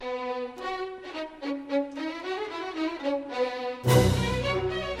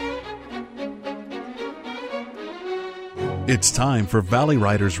It's time for Valley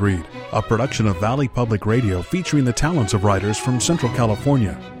Writers Read, a production of Valley Public Radio featuring the talents of writers from Central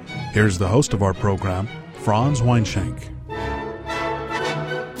California. Here's the host of our program, Franz Weinschenk.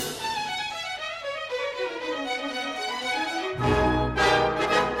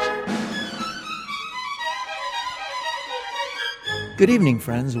 Good evening,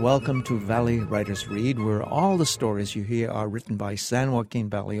 friends. Welcome to Valley Writers Read, where all the stories you hear are written by San Joaquin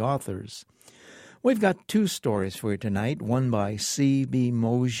Valley authors. We've got two stories for you tonight, one by C.B.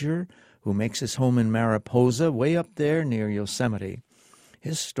 Mosier, who makes his home in Mariposa, way up there near Yosemite.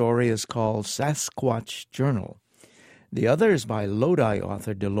 His story is called Sasquatch Journal. The other is by Lodi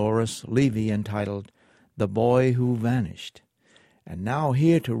author Dolores Levy, entitled The Boy Who Vanished. And now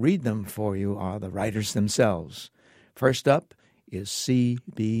here to read them for you are the writers themselves. First up is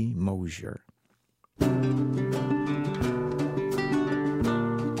C.B. Mosier.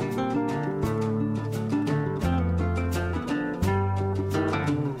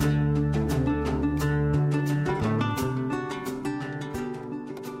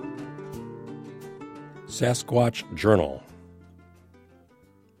 Sasquatch Journal.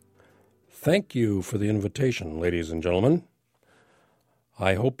 Thank you for the invitation, ladies and gentlemen.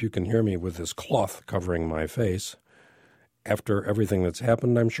 I hope you can hear me with this cloth covering my face. After everything that's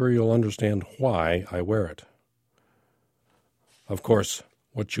happened, I'm sure you'll understand why I wear it. Of course,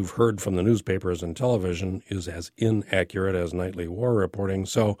 what you've heard from the newspapers and television is as inaccurate as nightly war reporting,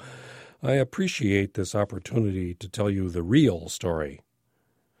 so I appreciate this opportunity to tell you the real story.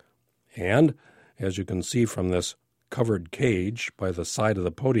 And as you can see from this covered cage by the side of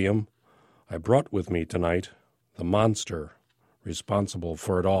the podium, I brought with me tonight the monster responsible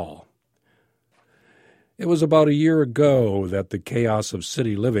for it all. It was about a year ago that the chaos of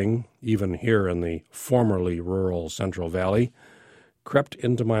city living, even here in the formerly rural Central Valley, crept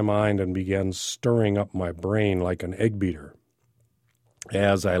into my mind and began stirring up my brain like an egg beater.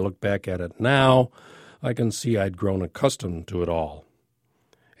 As I look back at it now, I can see I'd grown accustomed to it all.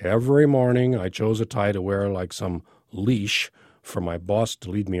 Every morning I chose a tie to wear like some leash for my boss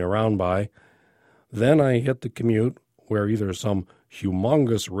to lead me around by. Then I hit the commute where either some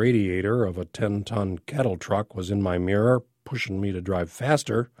humongous radiator of a 10-ton cattle truck was in my mirror pushing me to drive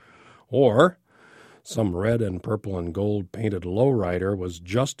faster, or some red and purple and gold painted lowrider was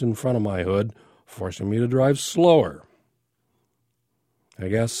just in front of my hood forcing me to drive slower. I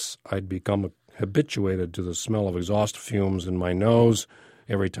guess I'd become habituated to the smell of exhaust fumes in my nose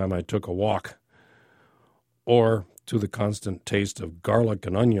every time I took a walk, or to the constant taste of garlic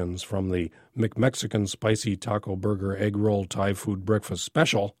and onions from the McMexican Spicy Taco Burger Egg Roll Thai Food Breakfast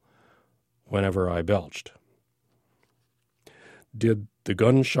Special whenever I belched. Did the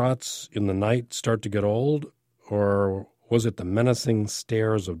gunshots in the night start to get old, or was it the menacing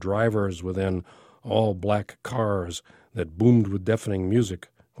stares of drivers within all-black cars that boomed with deafening music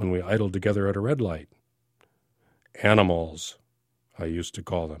when we idled together at a red light? Animals, I used to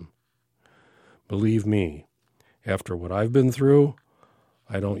call them. Believe me, after what I've been through,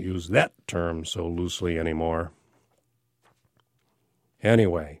 I don't use that term so loosely anymore.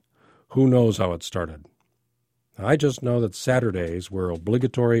 Anyway, who knows how it started? I just know that Saturdays were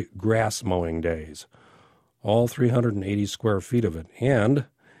obligatory grass mowing days, all 380 square feet of it, and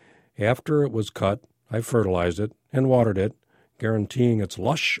after it was cut, I fertilized it and watered it, guaranteeing its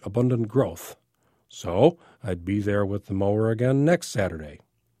lush, abundant growth. So I'd be there with the mower again next Saturday.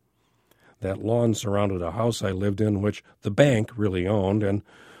 That lawn surrounded a house I lived in which the bank really owned and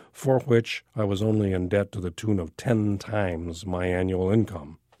for which I was only in debt to the tune of 10 times my annual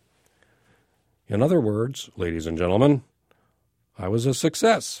income. In other words, ladies and gentlemen, I was a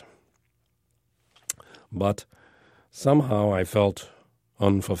success. But somehow I felt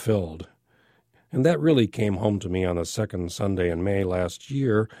unfulfilled, and that really came home to me on the second Sunday in May last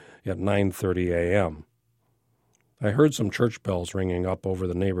year at 9:30 a.m. I heard some church bells ringing up over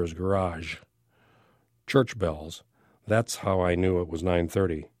the neighbor's garage. Church bells. That's how I knew it was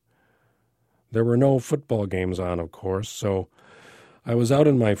 9:30. There were no football games on, of course, so I was out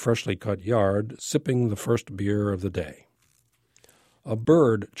in my freshly cut yard, sipping the first beer of the day. A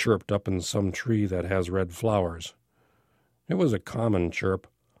bird chirped up in some tree that has red flowers. It was a common chirp,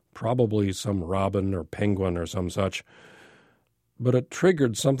 probably some robin or penguin or some such, but it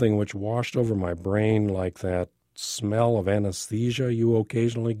triggered something which washed over my brain like that smell of anesthesia you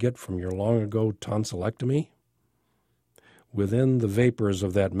occasionally get from your long-ago tonsillectomy. Within the vapors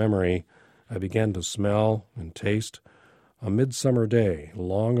of that memory, I began to smell and taste a midsummer day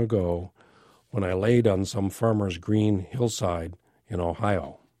long ago when I laid on some farmer's green hillside in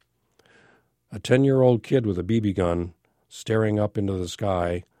Ohio. A 10-year-old kid with a BB gun staring up into the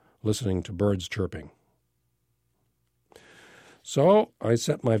sky, listening to birds chirping. So I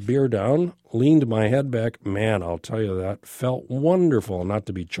set my beer down, leaned my head back. Man, I'll tell you, that felt wonderful not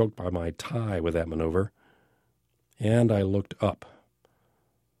to be choked by my tie with that maneuver. And I looked up.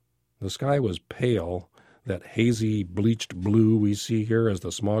 The sky was pale, that hazy, bleached blue we see here as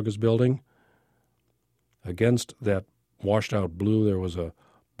the smog is building. Against that washed-out blue there was a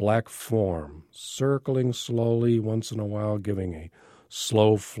black form, circling slowly once in a while, giving a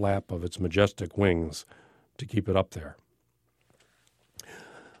slow flap of its majestic wings to keep it up there.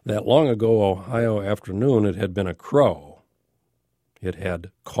 That long-ago Ohio afternoon it had been a crow. It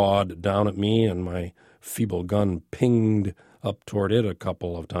had cawed down at me, and my feeble gun pinged up toward it a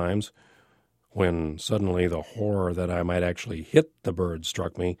couple of times, when suddenly the horror that I might actually hit the bird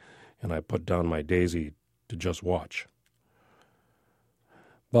struck me, and I put down my daisy to just watch.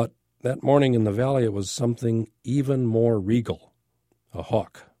 But that morning in the valley it was something even more regal, a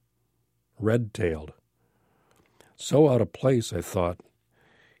hawk, red-tailed. So out of place, I thought,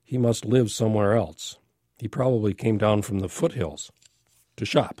 he must live somewhere else. He probably came down from the foothills to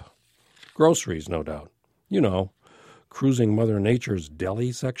shop. Groceries, no doubt. You know, cruising Mother Nature's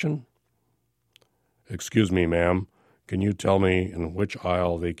deli section. "Excuse me, ma'am, can you tell me in which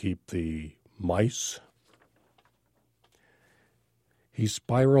aisle they keep the mice?" He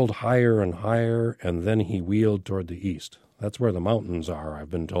spiraled higher and higher, and then he wheeled toward the east. That's where the mountains are, I've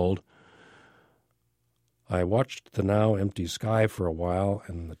been told. I watched the now empty sky for a while,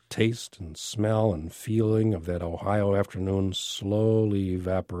 and the taste and smell and feeling of that Ohio afternoon slowly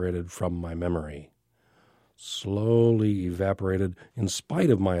evaporated from my memory. Slowly evaporated in spite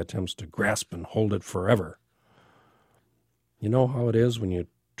of my attempts to grasp and hold it forever. You know how it is when you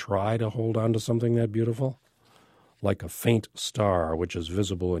try to hold on to something that beautiful? Like a faint star which is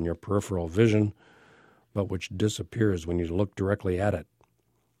visible in your peripheral vision, but which disappears when you look directly at it.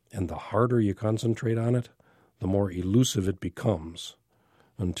 And the harder you concentrate on it, the more elusive it becomes,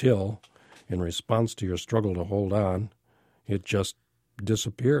 until, in response to your struggle to hold on, it just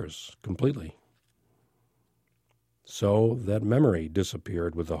disappears completely. So that memory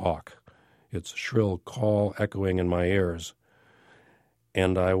disappeared with the hawk, its shrill call echoing in my ears.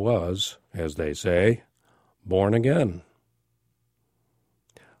 And I was, as they say, born again.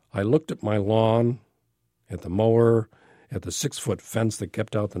 I looked at my lawn, at the mower, at the 6-foot fence that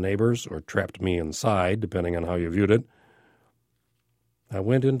kept out the neighbors, or trapped me inside, depending on how you viewed it. I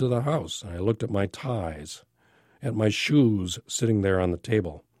went into the house, and I looked at my ties, at my shoes sitting there on the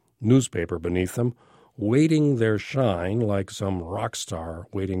table, newspaper beneath them, waiting their shine like some rock star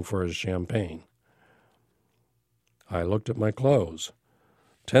waiting for his champagne. I looked at my clothes,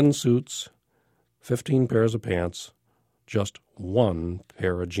 10 suits, 15 pairs of pants, just 1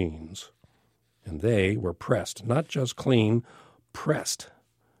 pair of jeans. And they were pressed, not just clean, pressed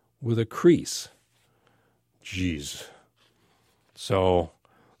with a crease. Jeez. So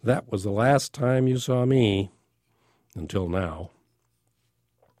that was the last time you saw me, until now.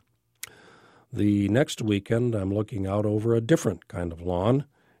 The next weekend I'm looking out over a different kind of lawn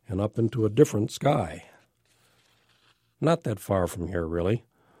and up into a different sky. Not that far from here, really,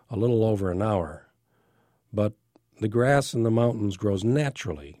 a little over an hour. But the grass in the mountains grows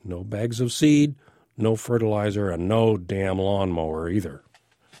naturally, no bags of seed, no fertilizer, and no damn lawnmower either.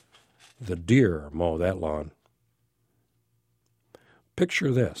 The deer mow that lawn.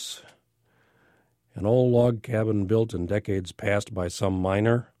 Picture this. An old log cabin built in decades past by some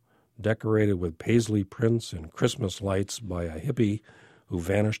miner, decorated with paisley prints and Christmas lights by a hippie who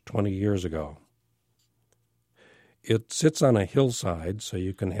vanished 20 years ago. It sits on a hillside, so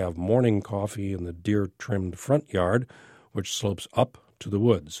you can have morning coffee in the deer-trimmed front yard, which slopes up to the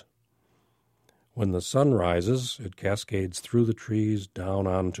woods. When the sun rises, it cascades through the trees down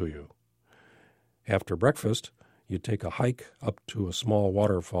onto you. After breakfast, you take a hike up to a small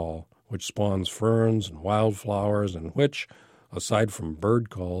waterfall, which spawns ferns and wildflowers, and which, aside from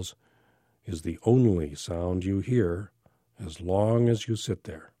bird calls, is the only sound you hear as long as you sit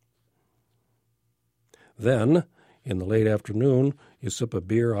there. Then, in the late afternoon, you sip a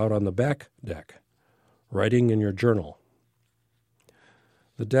beer out on the back deck, writing in your journal.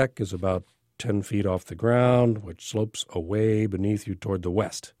 The deck is about 10 feet off the ground, which slopes away beneath you toward the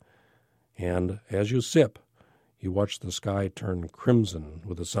west. And as you sip, you watch the sky turn crimson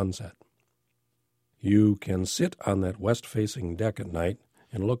with the sunset. You can sit on that west-facing deck at night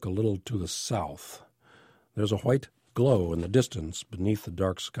and look a little to the south. There's a white glow in the distance beneath the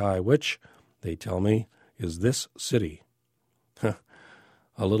dark sky, which, they tell me, is this city.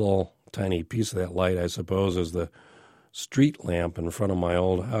 A little tiny piece of that light, I suppose, is the street lamp in front of my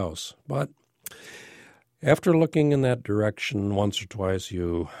old house. But after looking in that direction once or twice,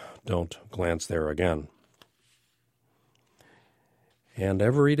 you don't glance there again. And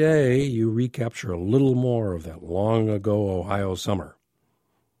every day you recapture a little more of that long-ago Ohio summer.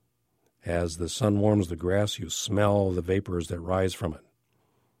 As the sun warms the grass, you smell the vapors that rise from it.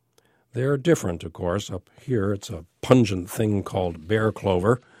 They're different, of course. Up here, it's a pungent thing called bear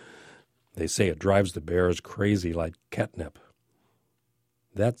clover. They say it drives the bears crazy like catnip.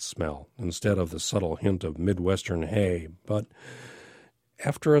 That smell, instead of the subtle hint of Midwestern hay. But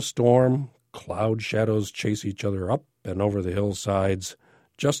after a storm, cloud shadows chase each other up and over the hillsides,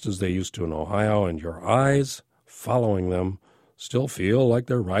 just as they used to in Ohio, and your eyes, following them, still feel like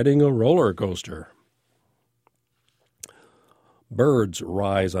they're riding a roller coaster. Birds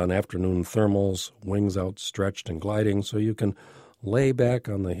rise on afternoon thermals, wings outstretched and gliding, so you can lay back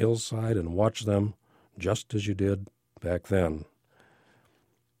on the hillside and watch them just as you did back then.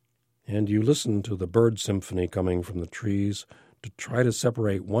 And you listen to the bird symphony coming from the trees to try to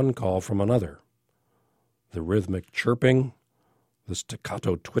separate one call from another. The rhythmic chirping, the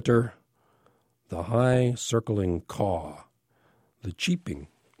staccato twitter, the high circling caw, the cheeping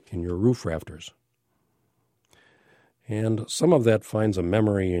in your roof rafters. And some of that finds a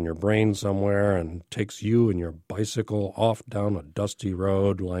memory in your brain somewhere and takes you and your bicycle off down a dusty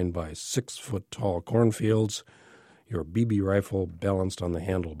road lined by 6-foot-tall cornfields, your BB rifle balanced on the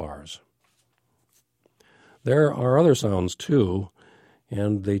handlebars. There are other sounds, too,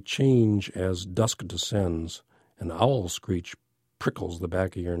 and they change as dusk descends. An owl screech prickles the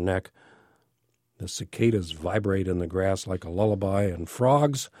back of your neck. The cicadas vibrate in the grass like a lullaby, and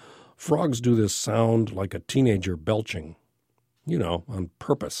frogs do this sound like a teenager belching, on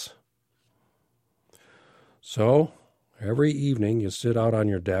purpose. So, every evening you sit out on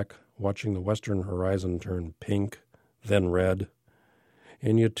your deck, watching the western horizon turn pink, then red,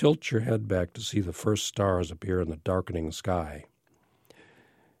 and you tilt your head back to see the first stars appear in the darkening sky.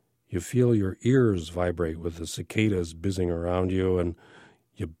 You feel your ears vibrate with the cicadas buzzing around you, and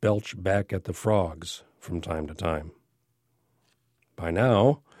you belch back at the frogs from time to time. By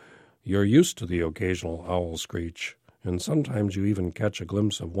now, you're used to the occasional owl screech, and sometimes you even catch a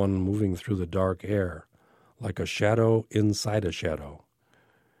glimpse of one moving through the dark air, like a shadow inside a shadow.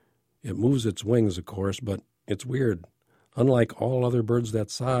 It moves its wings, of course, but it's weird. Unlike all other birds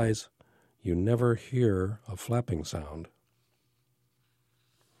that size, you never hear a flapping sound.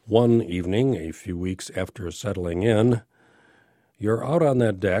 One evening, a few weeks after settling in, you're out on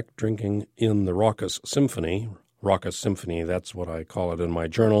that deck drinking in the raucous symphony, that's what I call it in my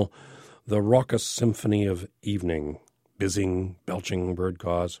journal, the raucous symphony of evening, bizzing, belching bird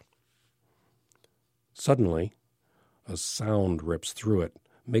caws. Suddenly, a sound rips through it,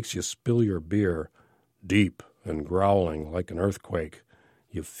 makes you spill your beer, deep and growling like an earthquake.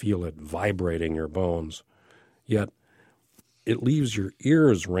 You feel it vibrating your bones. Yet, it leaves your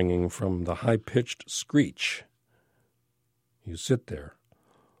ears ringing from the high-pitched screech. You sit there,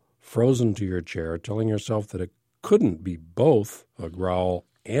 frozen to your chair, telling yourself that it couldn't be both a growl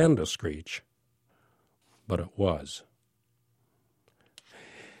and a screech, but it was.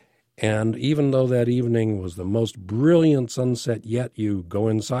 And even though that evening was the most brilliant sunset yet, you go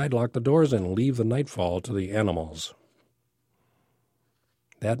inside, lock the doors, and leave the nightfall to the animals.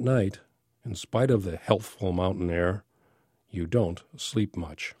 That night, in spite of the healthful mountain air, you don't sleep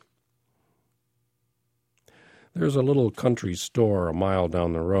much. There's a little country store a mile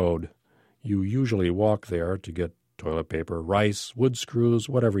down the road. You usually walk there to get toilet paper, rice, wood screws,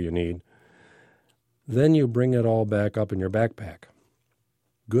 whatever you need. Then you bring it all back up in your backpack.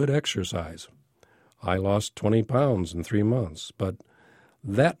 Good exercise. I lost 20 pounds in 3 months, but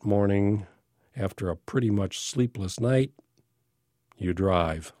that morning, after a pretty much sleepless night, you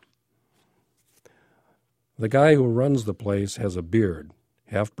drive. The guy who runs the place has a beard,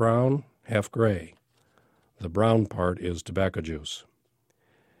 half brown, half gray. The brown part is tobacco juice.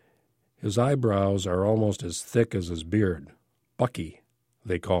 His eyebrows are almost as thick as his beard. Bucky,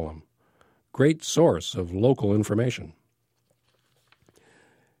 they call him. Great source of local information.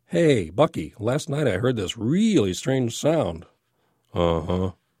 Hey, Bucky, last night I heard this really strange sound.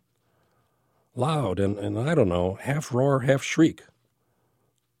 Uh-huh. Loud and I don't know, half roar, half shriek.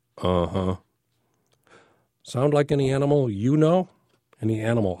 Uh-huh. Sound like any animal you know? Any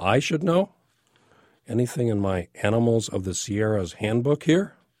animal I should know? Anything in my Animals of the Sierras handbook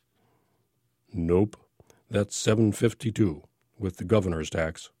here? Nope. That's $7.52 with the governor's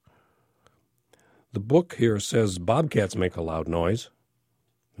tax. The book here says bobcats make a loud noise.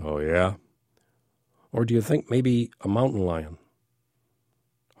 Oh, yeah? Or do you think maybe a mountain lion?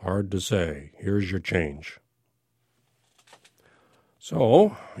 Hard to say. Here's your change.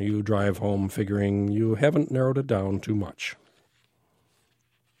 So, you drive home figuring you haven't narrowed it down too much.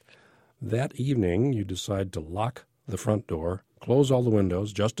 That evening, you decide to lock the front door, close all the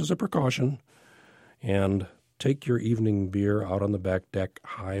windows just as a precaution, and take your evening beer out on the back deck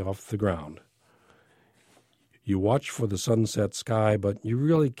high off the ground. You watch for the sunset sky, but you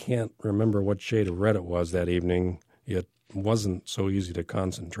really can't remember what shade of red it was that evening. It wasn't so easy to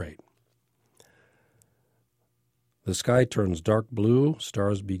concentrate. The sky turns dark blue,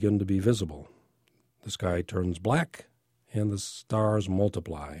 stars begin to be visible. The sky turns black, and the stars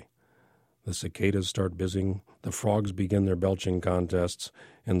multiply. The cicadas start buzzing, the frogs begin their belching contests,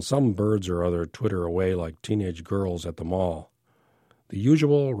 and some birds or other twitter away like teenage girls at the mall. The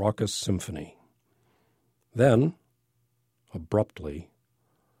usual raucous symphony. Then, abruptly,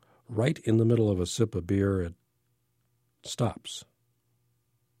 right in the middle of a sip of beer, it stops.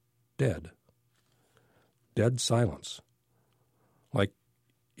 Dead. Dead silence. Like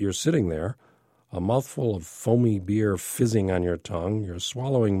you're sitting there, a mouthful of foamy beer fizzing on your tongue, your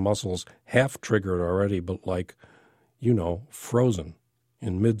swallowing muscles half-triggered already, but like, frozen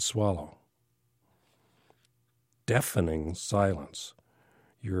in mid-swallow. Deafening silence.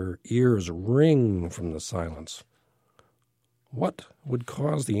 Your ears ring from the silence. What would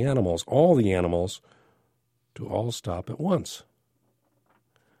cause the animals, all the animals, to all stop at once?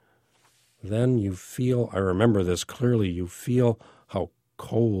 Then you feel, I remember this clearly, you feel how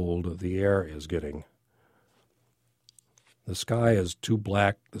cold the air is getting. The sky is too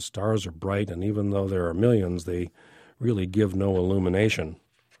black, the stars are bright, and even though there are millions, they really give no illumination.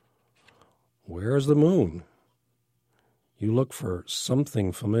 Where's the moon? You look for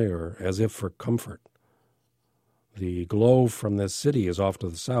something familiar, as if for comfort. The glow from this city is off to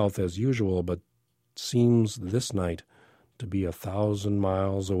the south as usual, but seems this night to be 1,000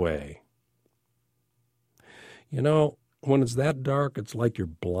 miles away. When it's that dark, it's like you're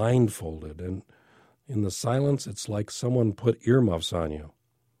blindfolded, and in the silence, it's like someone put earmuffs on you.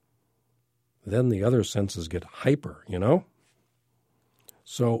 Then the other senses get hyper,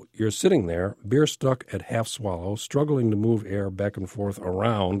 So you're sitting there, beer stuck at half swallow, struggling to move air back and forth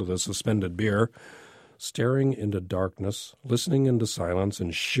around the suspended beer, staring into darkness, listening into silence,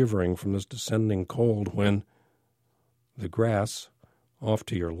 and shivering from this descending cold when the grass off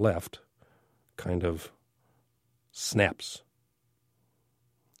to your left kind of snaps.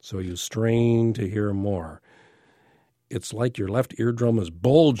 So you strain to hear more. It's like your left eardrum is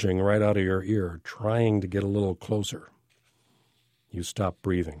bulging right out of your ear, trying to get a little closer. You stop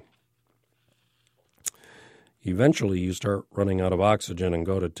breathing. Eventually, you start running out of oxygen and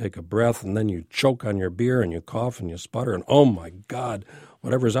go to take a breath, and then you choke on your beer, and you cough, and you sputter, and oh my God,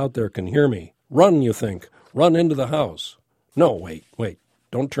 whatever's out there can hear me. Run, you think. Run into the house. No, wait,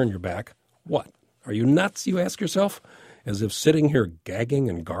 don't turn your back. What? Are you nuts, you ask yourself? As if sitting here gagging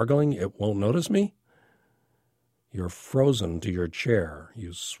and gargling, it won't notice me? You're frozen to your chair.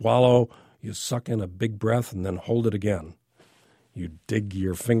 You swallow, you suck in a big breath, and then hold it again. You dig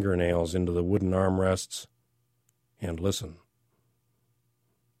your fingernails into the wooden armrests and listen.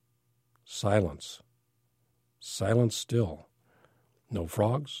 Silence. Silence still. No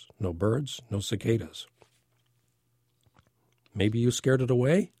frogs, no birds, no cicadas. Maybe you scared it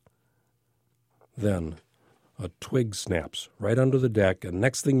away? Then a twig snaps right under the deck, and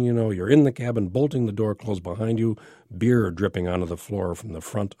next thing you know, you're in the cabin, bolting the door closed behind you, beer dripping onto the floor from the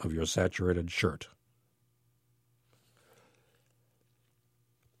front of your saturated shirt.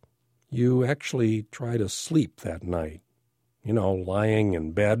 You actually try to sleep that night, lying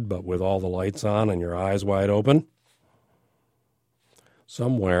in bed but with all the lights on and your eyes wide open.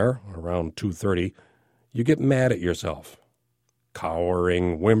 Somewhere around 2:30, you get mad at yourself.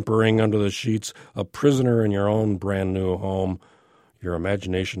 Cowering, whimpering under the sheets, a prisoner in your own brand new home, your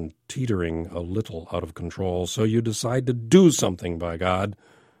imagination teetering a little out of control, so you decide to do something, by God.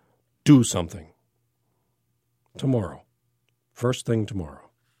 Do something. Tomorrow. First thing tomorrow.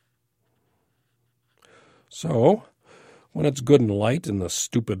 So, when it's good and light and the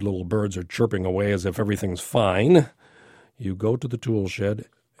stupid little birds are chirping away as if everything's fine, you go to the tool shed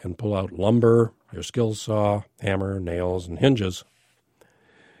and pull out lumber, your skill saw, hammer, nails, and hinges.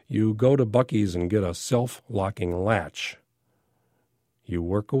 You go to Buc-ee's and get a self-locking latch. You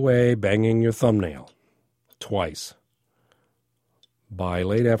work away, banging your thumbnail. Twice. By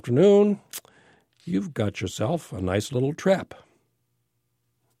late afternoon, you've got yourself a nice little trap.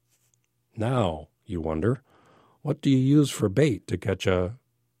 Now, you wonder, what do you use for bait to catch a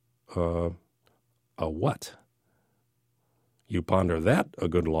what? You ponder that a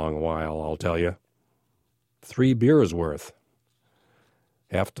good long while, I'll tell you. 3 beers worth.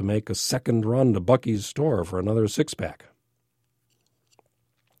 Have to make a second run to Buc-ee's store for another 6-pack.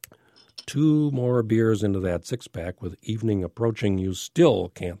 2 more beers into that 6-pack, with evening approaching, you still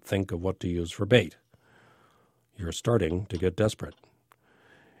can't think of what to use for bait. you're starting to get desperate.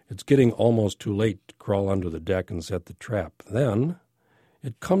 It's getting almost too late to crawl under the deck and set the trap. Then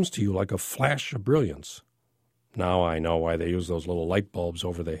it comes to you like a flash of brilliance. Now I know why they use those little light bulbs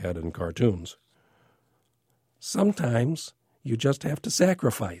over the head in cartoons. Sometimes you just have to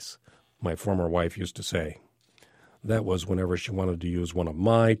sacrifice, my former wife used to say. That was whenever she wanted to use one of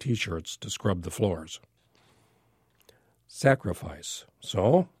my T-shirts to scrub the floors. Sacrifice.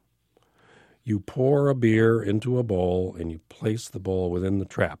 So, you pour a beer into a bowl and you place the bowl within the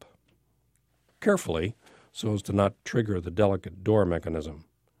trap. Carefully, so as to not trigger the delicate door mechanism.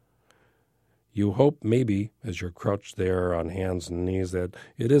 You hope maybe, as you're crouched there on hands and knees, that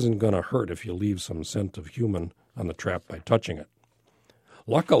it isn't going to hurt if you leave some scent of human on the trap by touching it.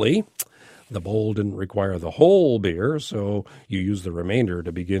 Luckily, the bowl didn't require the whole beer, so you use the remainder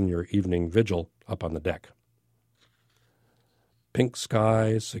to begin your evening vigil up on the deck. Pink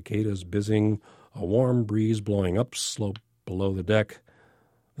sky, cicadas buzzing, a warm breeze blowing upslope below the deck,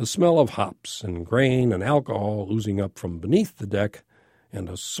 the smell of hops and grain and alcohol oozing up from beneath the deck, and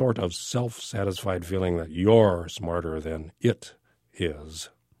a sort of self-satisfied feeling that you're smarter than it is.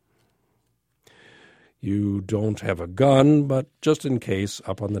 You don't have a gun, but just in case,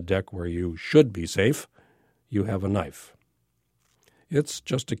 up on the deck where you should be safe, you have a knife. It's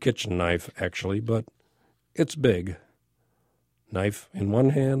just a kitchen knife, actually, but it's big. Knife in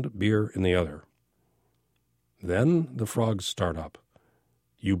one hand, beer in the other. Then the frogs start up.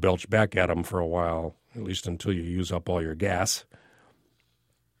 You belch back at them for a while, at least until you use up all your gas.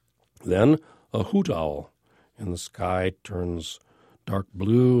 Then a hoot owl, and the sky turns dark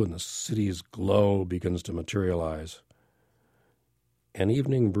blue and the city's glow begins to materialize. An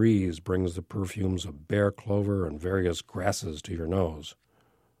evening breeze brings the perfumes of bear clover and various grasses to your nose.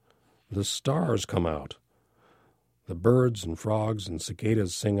 The stars come out. The birds and frogs and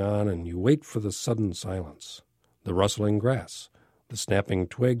cicadas sing on, and you wait for the sudden silence, the rustling grass, the snapping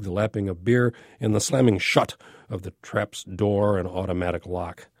twig, the lapping of beer, and the slamming shut of the trap's door and automatic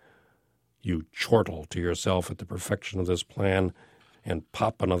lock. You chortle to yourself at the perfection of this plan and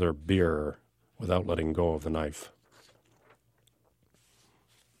pop another beer without letting go of the knife.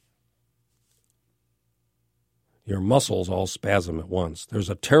 Your muscles all spasm at once. There's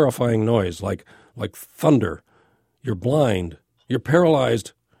a terrifying noise, like thunder. You're blind. You're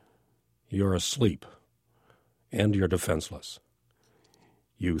paralyzed. You're asleep. And you're defenseless.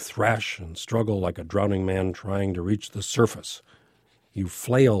 You thrash and struggle like a drowning man trying to reach the surface. You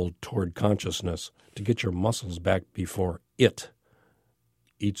flail toward consciousness to get your muscles back before it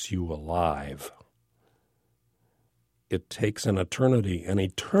eats you alive. It takes an eternity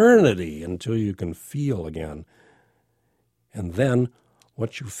until you can feel again. And then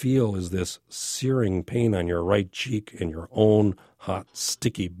what you feel is this searing pain on your right cheek and your own hot,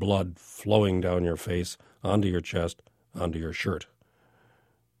 sticky blood flowing down your face, onto your chest, onto your shirt.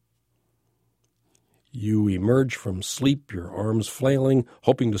 You emerge from sleep, your arms flailing,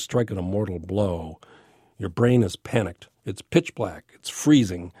 hoping to strike an immortal blow. Your brain is panicked. It's pitch black. It's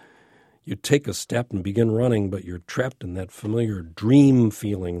freezing. You take a step and begin running, but you're trapped in that familiar dream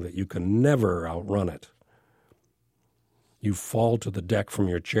feeling that you can never outrun it. You fall to the deck from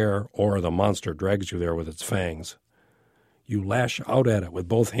your chair, or the monster drags you there with its fangs. You lash out at it with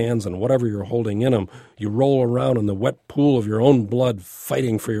both hands and whatever you're holding in them. You roll around in the wet pool of your own blood,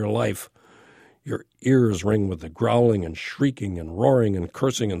 fighting for your life. Your ears ring with the growling and shrieking and roaring and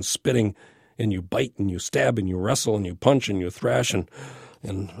cursing and spitting, and you bite and you stab and you wrestle and you punch and you thrash and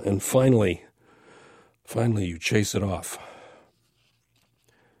finally you chase it off.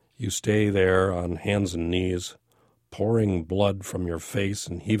 You stay there on hands and knees, pouring blood from your face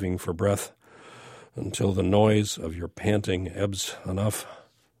and heaving for breath until the noise of your panting ebbs enough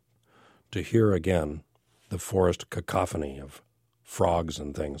to hear again the forest cacophony of frogs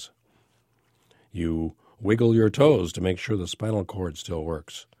and things. You wiggle your toes to make sure the spinal cord still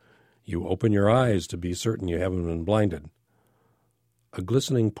works. You open your eyes to be certain you haven't been blinded. A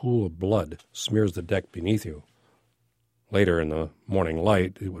glistening pool of blood smears the deck beneath you. Later in the morning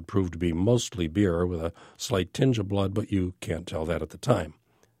light, it would prove to be mostly beer with a slight tinge of blood, but you can't tell that at the time.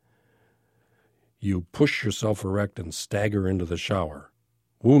 You push yourself erect and stagger into the shower,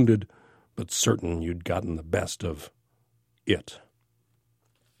 wounded but certain you'd gotten the best of it.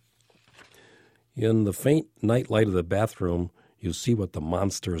 In the faint night light of the bathroom, you see what the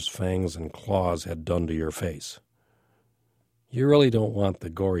monster's fangs and claws had done to your face. You really don't want the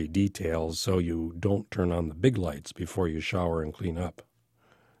gory details, so you don't turn on the big lights before you shower and clean up.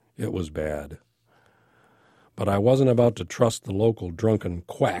 It was bad. But I wasn't about to trust the local drunken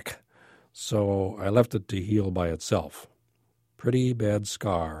quack, so I left it to heal by itself. Pretty bad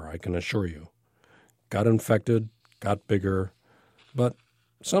scar, I can assure you. got infected, got bigger, but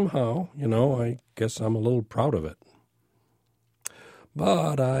somehow, I guess I'm a little proud of it.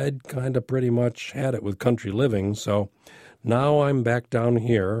 But I'd kind of pretty much had it with country living, so now I'm back down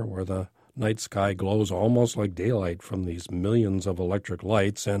here where the night sky glows almost like daylight from these millions of electric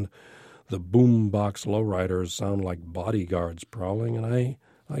lights, and the boombox lowriders sound like bodyguards prowling, and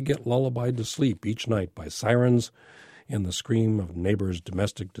I get lullabied to sleep each night by sirens and the scream of neighbors'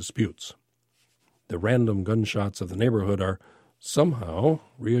 domestic disputes. The random gunshots of the neighborhood are somehow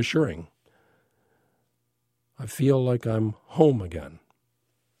reassuring. I feel like I'm home again.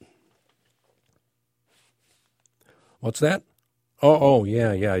 What's that? Oh,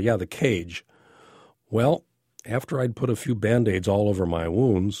 yeah, the cage. Well, after I'd put a few Band-Aids all over my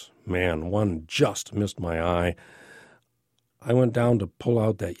wounds, man, one just missed my eye, I went down to pull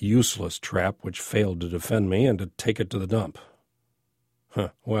out that useless trap which failed to defend me and to take it to the dump.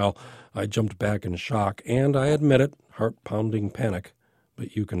 Well, I jumped back in shock, and I admit it, heart-pounding panic,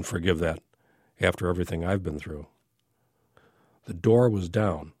 but you can forgive that after everything I've been through. The door was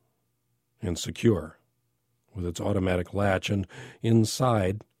down and secure, with its automatic latch, and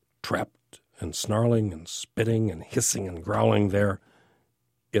inside, trapped and snarling and spitting and hissing and growling there,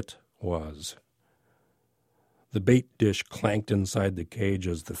 it was. The bait dish clanked inside the cage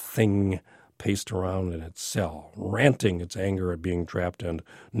as the thing paced around in its cell, ranting its anger at being trapped and,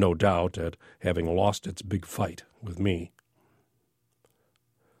 no doubt, at having lost its big fight with me.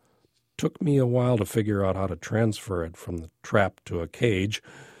 Took me a while to figure out how to transfer it from the trap to a cage,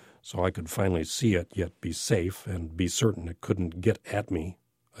 so I could finally see it, yet be safe and be certain it couldn't get at me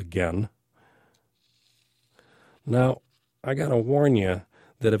again. Now, I gotta warn you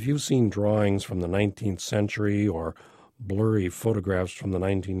that if you've seen drawings from the 19th century or blurry photographs from the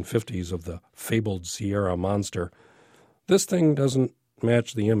 1950s of the fabled Sierra monster, this thing doesn't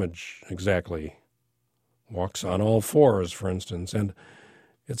match the image exactly. Walks on all fours, for instance, and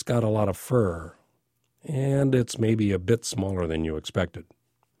it's got a lot of fur, and it's maybe a bit smaller than you expected.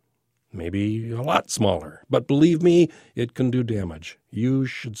 Maybe a lot smaller, but believe me, it can do damage. You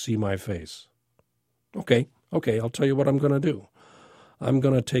should see my face. Okay, I'll tell you what I'm going to do. I'm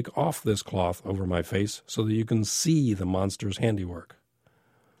going to take off this cloth over my face so that you can see the monster's handiwork.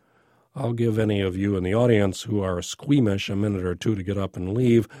 I'll give any of you in the audience who are squeamish a minute or two to get up and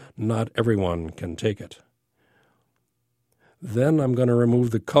leave. Not everyone can take it. Then I'm going to remove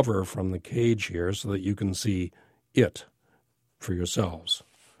the cover from the cage here so that you can see it for yourselves.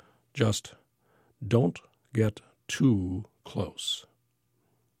 Just don't get too close.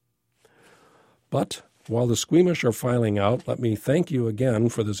 But while the squeamish are filing out, let me thank you again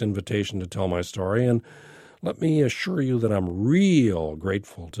for this invitation to tell my story, and let me assure you that I'm real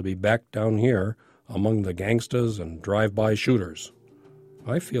grateful to be back down here among the gangstas and drive-by shooters.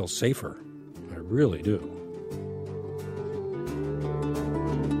 I feel safer. I really do.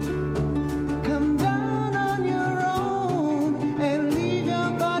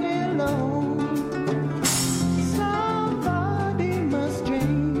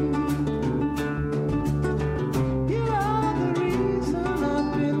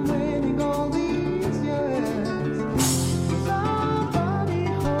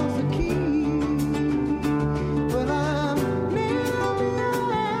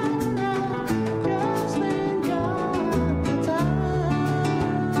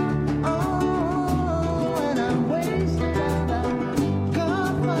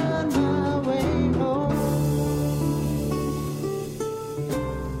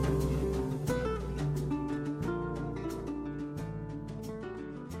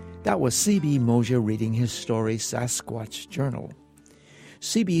 That was C.B. Mosier reading his story, Sasquatch Journal.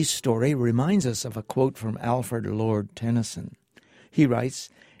 C.B.'s story reminds us of a quote from Alfred Lord Tennyson. He writes,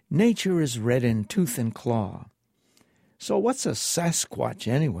 "Nature is red in tooth and claw." So what's a Sasquatch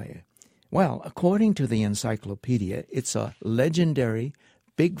anyway? Well, according to the encyclopedia, it's a legendary,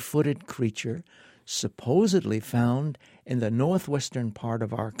 big-footed creature supposedly found in the northwestern part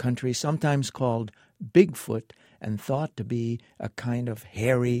of our country, sometimes called Bigfoot, and thought to be a kind of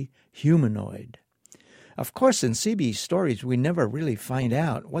hairy humanoid. Of course, in C.B.'s stories, we never really find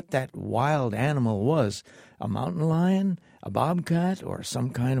out what that wild animal was, a mountain lion, a bobcat, or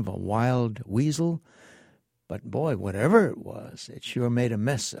some kind of a wild weasel. But boy, whatever it was, it sure made a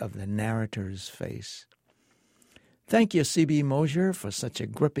mess of the narrator's face. Thank you, C.B. Mosier, for such a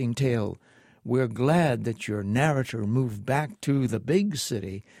gripping tale. We're glad that your narrator moved back to the big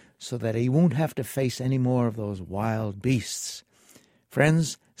city so that he won't have to face any more of those wild beasts.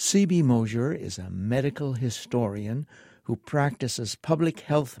 Friends, C.B. Mosier is a medical historian who practices public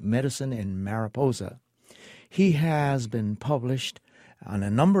health medicine in Mariposa. He has been published on a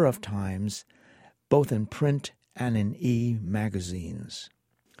number of times both in print and in e-magazines.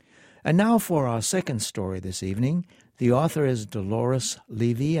 And now for our second story this evening. The author is Dolores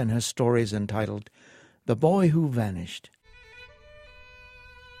Levy, and her story is entitled The Boy Who Vanished.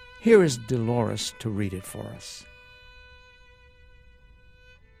 Here is Dolores to read it for us.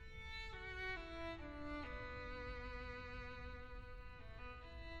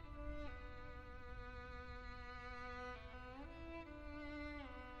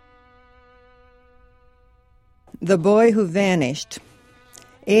 The Boy Who Vanished.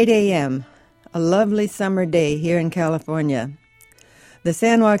 8 a.m., a lovely summer day here in California. The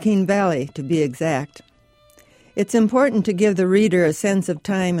San Joaquin Valley, to be exact. It's important to give the reader a sense of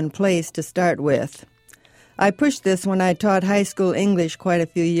time and place to start with. I pushed this when I taught high school English quite a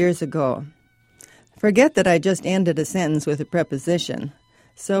few years ago. Forget that I just ended a sentence with a preposition.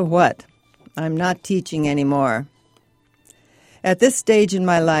 So what? I'm not teaching anymore. At this stage in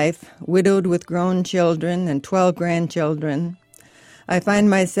my life, widowed with grown children and 12 grandchildren, I find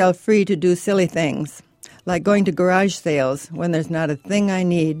myself free to do silly things, like going to garage sales when there's not a thing I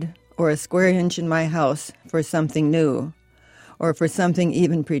need or a square inch in my house for something new, or for something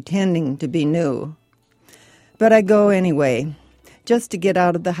even pretending to be new. But I go anyway, just to get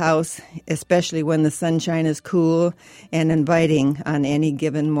out of the house, especially when the sunshine is cool and inviting on any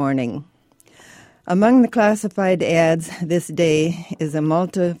given morning. Among the classified ads this day is a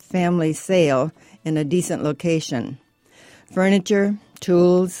multi-family sale in a decent location. Furniture,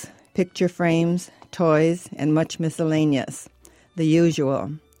 tools, picture frames, toys, and much miscellaneous. The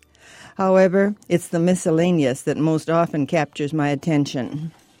usual. However, it's the miscellaneous that most often captures my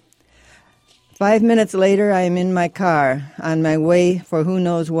attention. 5 minutes later, I am in my car, on my way for who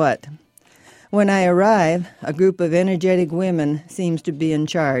knows what. When I arrive, a group of energetic women seems to be in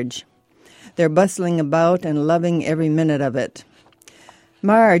charge. They're bustling about and loving every minute of it.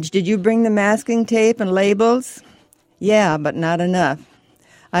 "Marge, did you bring the masking tape and labels?" "Yeah, but not enough."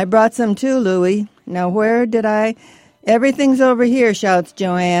 "I brought some too, Louie. Now where did I—" "Everything's over here," shouts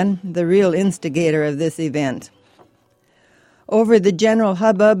Joanne, the real instigator of this event. Over the general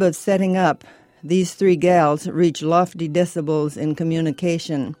hubbub of setting up, these three gals reach lofty decibels in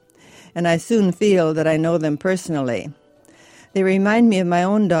communication, and I soon feel that I know them personally. They remind me of my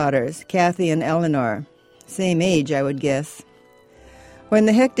own daughters, Kathy and Eleanor. Same age, I would guess. When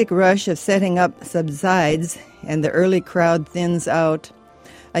the hectic rush of setting up subsides and the early crowd thins out,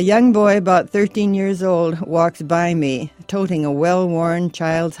 a young boy about 13 years old walks by me, toting a well-worn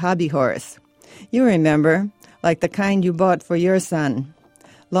child's hobby horse. You remember, like the kind you bought for your son,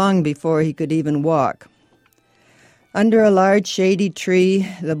 long before he could even walk. Under a large shady tree,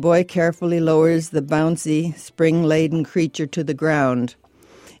 the boy carefully lowers the bouncy, spring-laden creature to the ground,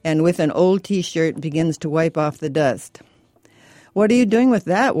 and with an old T-shirt begins to wipe off the dust. "What are you doing with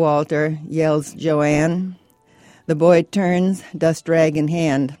that, Walter?" yells Joanne. The boy turns, dust rag in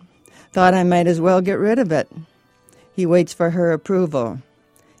hand. "Thought I might as well get rid of it." He waits for her approval.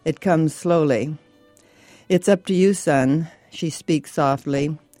 It comes slowly. "It's up to you, son," she speaks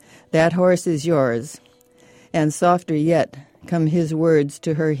softly. "That horse is yours." And softer yet come his words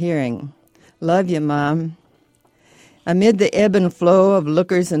to her hearing. "Love you, Mom." Amid the ebb and flow of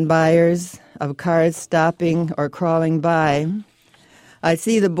lookers and buyers, of cars stopping or crawling by, I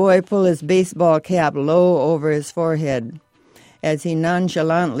see the boy pull his baseball cap low over his forehead as he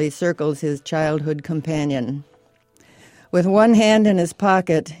nonchalantly circles his childhood companion. With one hand in his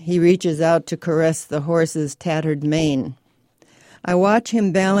pocket, he reaches out to caress the horse's tattered mane. I watch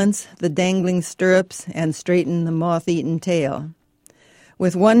him balance the dangling stirrups and straighten the moth-eaten tail.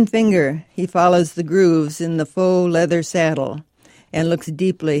 With one finger, he follows the grooves in the faux leather saddle and looks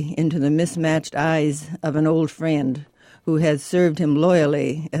deeply into the mismatched eyes of an old friend who has served him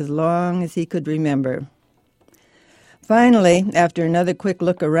loyally as long as he could remember. Finally, after another quick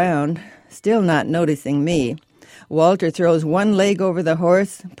look around, still not noticing me, Walter throws one leg over the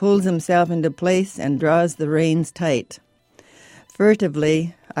horse, pulls himself into place, and draws the reins tight.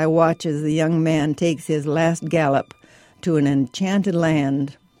 Furtively, I watch as the young man takes his last gallop to an enchanted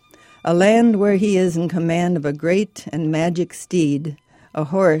land, a land where he is in command of a great and magic steed, a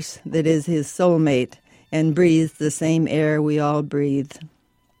horse that is his soulmate and breathes the same air we all breathe.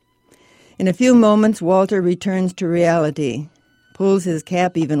 In a few moments, Walter returns to reality, pulls his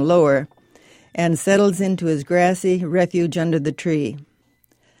cap even lower, and settles into his grassy refuge under the tree.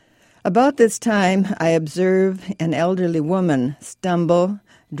 About this time, I observe an elderly woman stumble,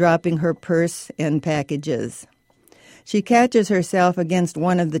 dropping her purse and packages. She catches herself against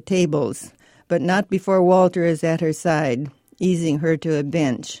one of the tables, but not before Walter is at her side, easing her to a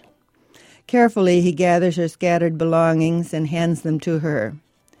bench. Carefully, he gathers her scattered belongings and hands them to her.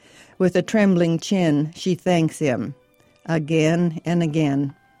 With a trembling chin, she thanks him, again and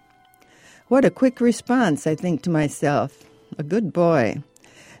again. What a quick response, I think to myself. A good boy.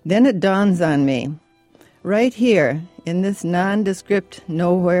 Then it dawns on me. Right here, in this nondescript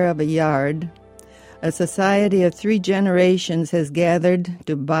nowhere of a yard, a society of 3 generations has gathered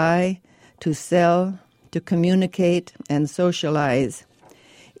to buy, to sell, to communicate and socialize,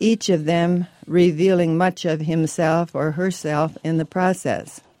 each of them revealing much of himself or herself in the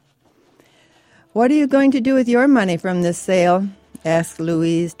process. "What are you going to do with your money from this sale?" asked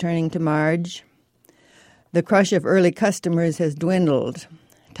Louise, turning to Marge. The crush of early customers has dwindled.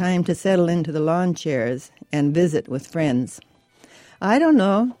 Time to settle into the lawn chairs and visit with friends. "I don't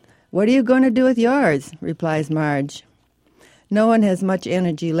know. What are you going to do with yours?" replies Marge. No one has much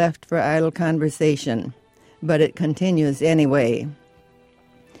energy left for idle conversation, but it continues anyway.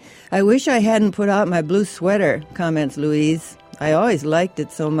 "I wish I hadn't put out my blue sweater," comments Louise. "I always liked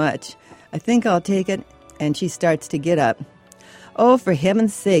it so much. I think I'll take it," and she starts to get up. "Oh, for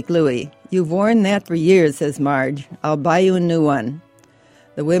heaven's sake, Louie, you've worn that for years," says Marge. "I'll buy you a new one."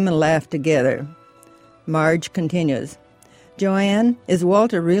 The women laugh together. Marge continues, "Joanne, is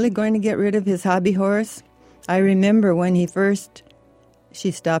Walter really going to get rid of his hobby horse? I remember when he first—"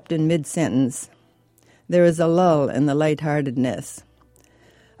 She stopped in mid-sentence. There is a lull in the lightheartedness.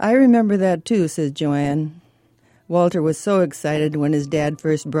 "I remember that too," says Joanne. "Walter was so excited when his dad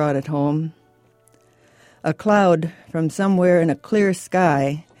first brought it home." A cloud from somewhere in a clear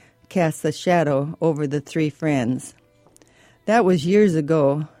sky casts a shadow over the 3 friends. "That was years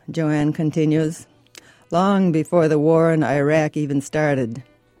ago," Joanne continues, "long before the war in Iraq even started."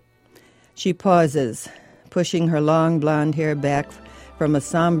 She pauses, pushing her long blonde hair back from a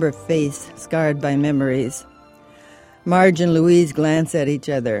somber face scarred by memories. Marge and Louise glance at each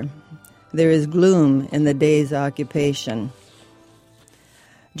other. There is gloom in the day's occupation.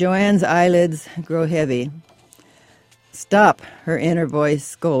 Joanne's eyelids grow heavy. "Stop," her inner voice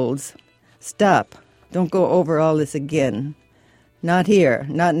scolds. "Stop. Don't go over all this again. Not here,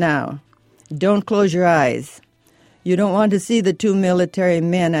 not now. Don't close your eyes. You don't want to see the 2 military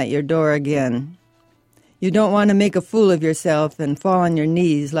men at your door again. You don't want to make a fool of yourself and fall on your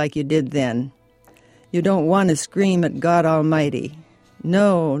knees like you did then. You don't want to scream at God Almighty.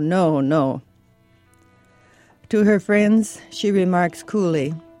 No, no, no." To her friends, she remarks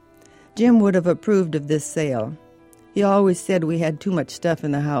coolly, "Jim would have approved of this sale. He always said we had too much stuff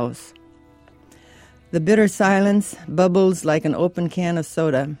in the house." The bitter silence bubbles like an open can of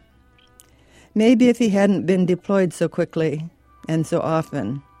soda. Maybe if he hadn't been deployed so quickly and so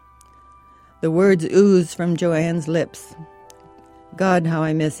often. The words ooze from Joanne's lips. "God, how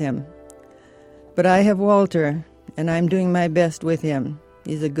I miss him. But I have Walter, and I'm doing my best with him.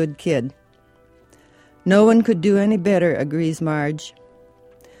 He's a good kid." "No one could do any better," agrees Marge.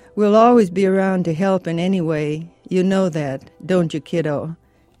 "We'll always be around to help in any way. You know that, don't you, kiddo?"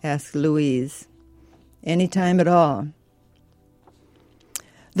 asks Louise. "Any time at all."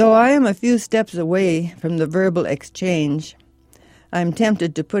 Though I am a few steps away from the verbal exchange, I'm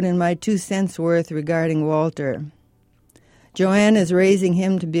tempted to put in my 2 cents worth regarding Walter. Joanne is raising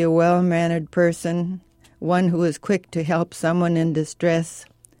him to be a well-mannered person, one who is quick to help someone in distress,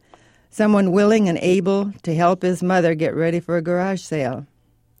 someone willing and able to help his mother get ready for a garage sale,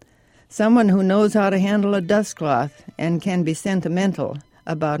 someone who knows how to handle a dust cloth and can be sentimental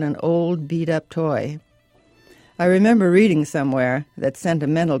about an old, beat-up toy. I remember reading somewhere that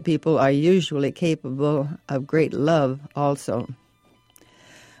sentimental people are usually capable of great love also.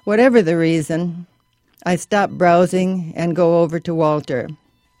 Whatever the reason, I stop browsing and go over to Walter.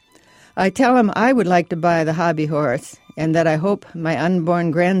 I tell him I would like to buy the hobby horse and that I hope my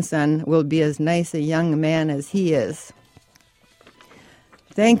unborn grandson will be as nice a young man as he is.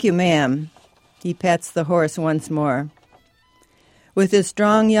 "Thank you, ma'am." He pats the horse once more. With his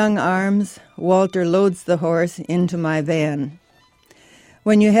strong young arms, Walter loads the horse into my van.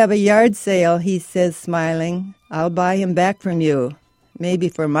 "When you have a yard sale," he says, smiling, "I'll buy him back from you, maybe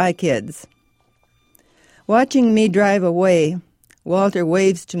for my kids." Watching me drive away, Walter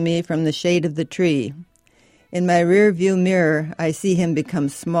waves to me from the shade of the tree. In my rear-view mirror, I see him become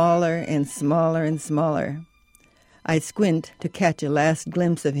smaller and smaller and smaller. I squint to catch a last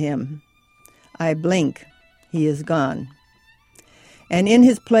glimpse of him. I blink. He is gone. And in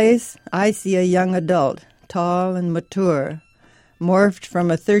his place, I see a young adult, tall and mature, morphed from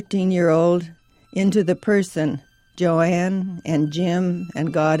a 13-year-old into the person Joanne and Jim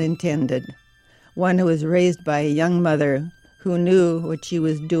and God intended, one who was raised by a young mother who knew what she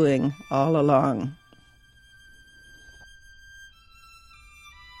was doing all along.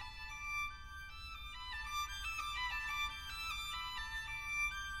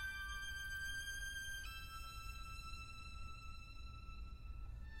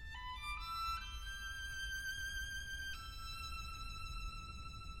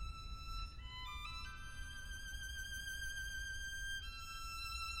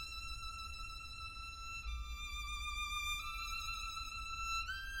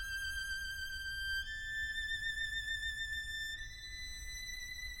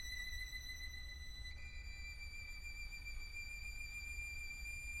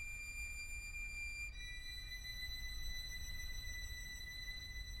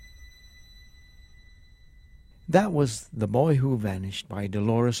 That was The Boy Who Vanished by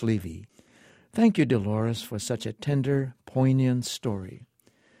Dolores Levy. Thank you, Dolores, for such a tender, poignant story.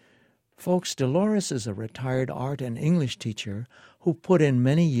 Folks, Dolores is a retired art and English teacher who put in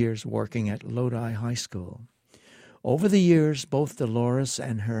many years working at Lodi High School. Over the years, both Dolores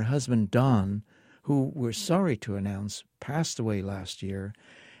and her husband Don, who we're sorry to announce passed away last year,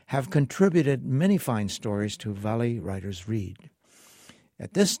 have contributed many fine stories to Valley Writers Read.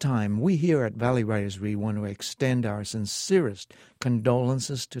 At this time, we here at Valley Writers Read want to extend our sincerest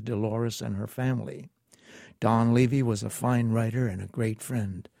condolences to Dolores and her family. Don Levy was a fine writer and a great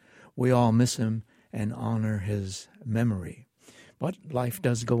friend. We all miss him and honor his memory. But life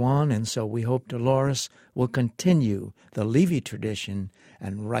does go on, and so we hope Dolores will continue the Levy tradition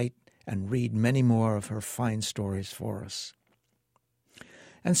and write and read many more of her fine stories for us.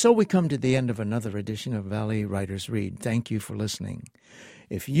 And so we come to the end of another edition of Valley Writers Read. Thank you for listening.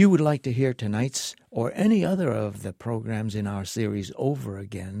 If you would like to hear tonight's or any other of the programs in our series over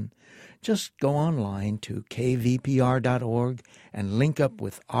again, just go online to kvpr.org and link up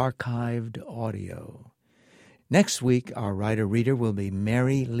with archived audio. Next week, our writer-reader will be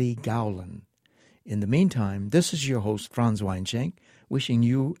Mary Lee Gowland. In the meantime, this is your host, Franz Weinschenk, wishing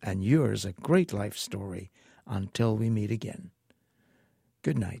you and yours a great life story until we meet again.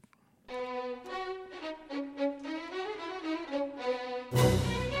 Good night.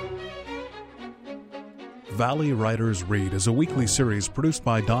 Valley Writers Read is a weekly series produced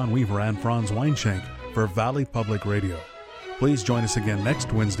by Don Weaver and Franz Weinschenk for Valley Public Radio. Please join us again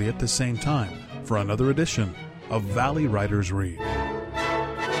next Wednesday at the same time for another edition of Valley Writers Read.